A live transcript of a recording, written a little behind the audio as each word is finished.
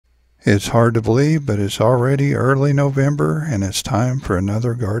It's hard to believe, but it's already early November and it's time for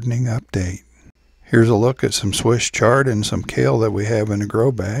another gardening update. Here's a look at some Swiss chard and some kale that we have in a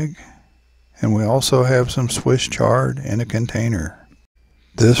grow bag. And we also have some Swiss chard in a container.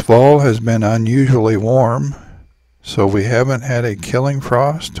 This fall has been unusually warm, so we haven't had a killing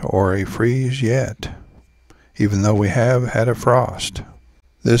frost or a freeze yet, even though we have had a frost.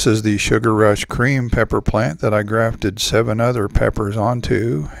 This is the Sugar Rush cream pepper plant that I grafted 7 other peppers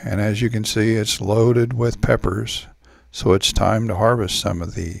onto, and as you can see, it's loaded with peppers, so it's time to harvest some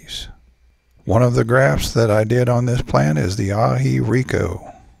of these. One of the grafts that I did on this plant is the Ahi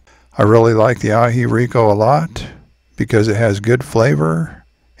Rico. I really like the Ahi Rico a lot because it has good flavor,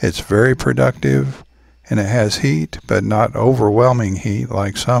 it's very productive, and it has heat, but not overwhelming heat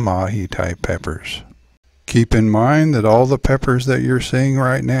like some Ahi type peppers. Keep in mind that all the peppers that you're seeing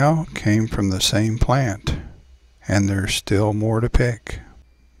right now came from the same plant, and there's still more to pick.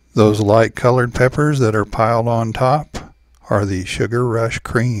 Those light colored peppers that are piled on top are the Sugar Rush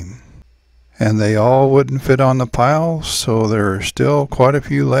cream, and they all wouldn't fit on the pile, so there are still quite a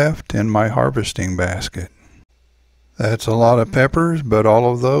few left in my harvesting basket. That's a lot of peppers, but all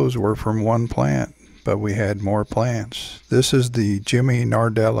of those were from one plant, but we had more plants. This is the Jimmy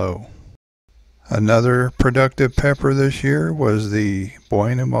Nardello. Another productive pepper this year was the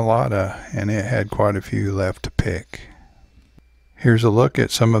Buena Mulata, and it had quite a few left to pick. Here's a look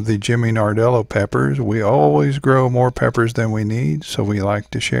at some of the Jimmy Nardello peppers. We always grow more peppers than we need, so we like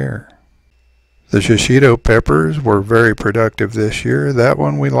to share. The shishito peppers were very productive this year. That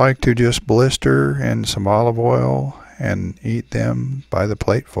one we like to just blister in some olive oil and eat them by the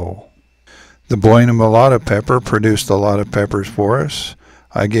plateful. The Buena Mulata pepper produced a lot of peppers for us.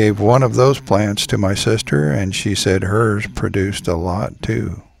 I gave one of those plants to my sister, and she said hers produced a lot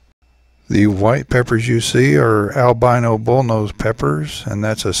too. The white peppers you see are albino bullnose peppers, and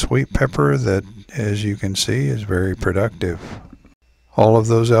that's a sweet pepper that, as you can see, is very productive. All of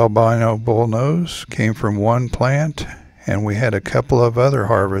those albino bullnose came from one plant, and we had a couple of other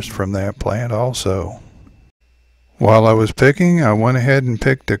harvests from that plant also. While I was picking, I went ahead and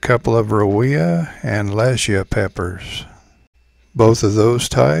picked a couple of Rowia and Lesia peppers. Both of those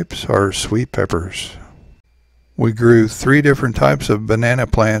types are sweet peppers. We grew 3 different types of banana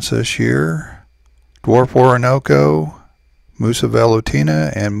plants this year: Dwarf Orinoco, Musa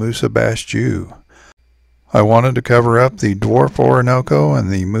velutina, and Musa basjoo. I wanted to cover up the Dwarf Orinoco and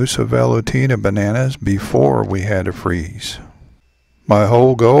the Musa velutina bananas before we had a freeze. My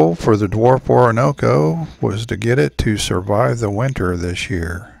whole goal for the Dwarf Orinoco was to get it to survive the winter this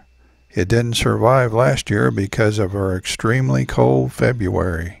year. It didn't survive last year because of our extremely cold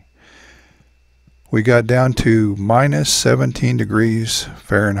February. We got down to minus 17 degrees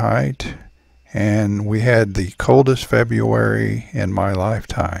Fahrenheit, and we had the coldest February in my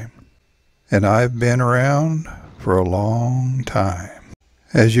lifetime. And I've been around for a long time.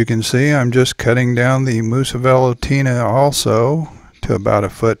 As you can see, I'm just cutting down the Musa velutina also to about 1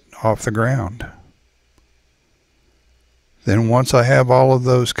 foot off the ground. Then once I have all of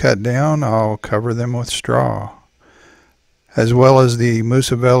those cut down, I'll cover them with straw. As well as the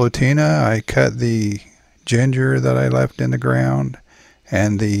Musa velutina, I cut the ginger that I left in the ground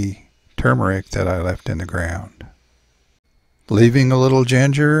and the turmeric that I left in the ground. Leaving a little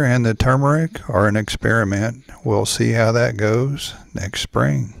ginger and the turmeric are an experiment. We'll see how that goes next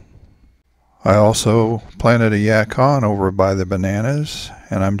spring. I also planted a yacon over by the bananas,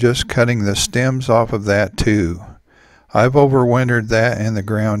 and I'm just cutting the stems off of that too. I've overwintered that in the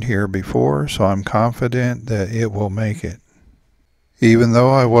ground here before, so I'm confident that it will make it. Even though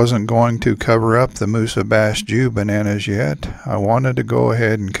I wasn't going to cover up the Musa basjoo bananas yet, I wanted to go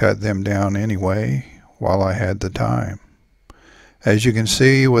ahead and cut them down anyway while I had the time. As you can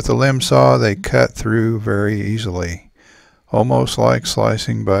see with the limb saw, they cut through very easily, almost like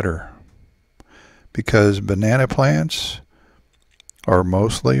slicing butter, because banana plants are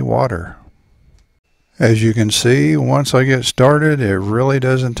mostly water. As you can see, once I get started, it really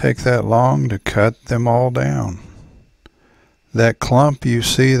doesn't take that long to cut them all down. That clump you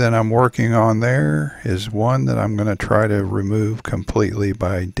see that I'm working on there is one that I'm going to try to remove completely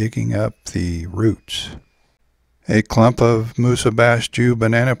by digging up the roots. A clump of Musa basjoo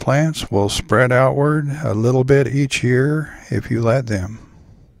banana plants will spread outward a little bit each year if you let them.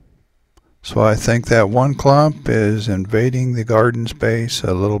 So I think that one clump is invading the garden space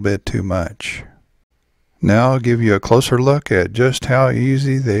a little bit too much. Now I'll give you a closer look at just how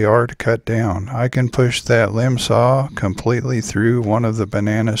easy they are to cut down. I can push that limb saw completely through one of the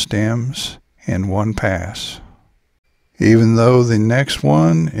banana stems in one pass. Even though the next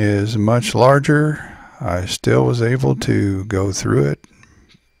one is much larger, I still was able to go through it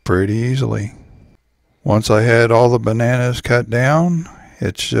pretty easily. Once I had all the bananas cut down,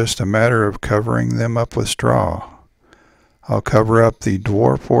 it's just a matter of covering them up with straw. I'll cover up the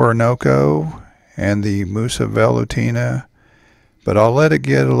Dwarf Orinoco and the Musa velutina, but I'll let it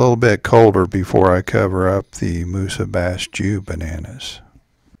get a little bit colder before I cover up the Musa basjoo bananas.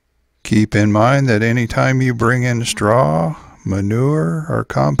 Keep in mind that anytime you bring in straw, manure, or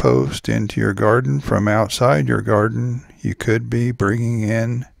compost into your garden from outside your garden, you could be bringing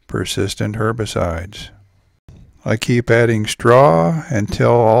in persistent herbicides. I keep adding straw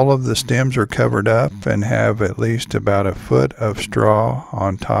until all of the stems are covered up and have at least about a foot of straw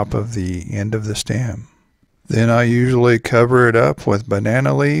on top of the end of the stem. Then I usually cover it up with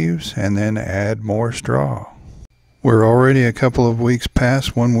banana leaves and then add more straw. We're already a couple of weeks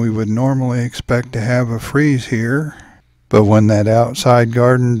past when we would normally expect to have a freeze here, but when that outside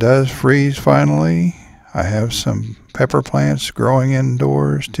garden does freeze finally, I have some pepper plants growing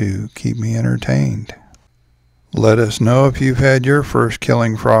indoors to keep me entertained. Let us know if you've had your first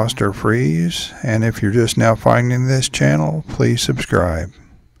killing frost or freeze, and if you're just now finding this channel, please subscribe.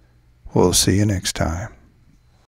 We'll see you next time.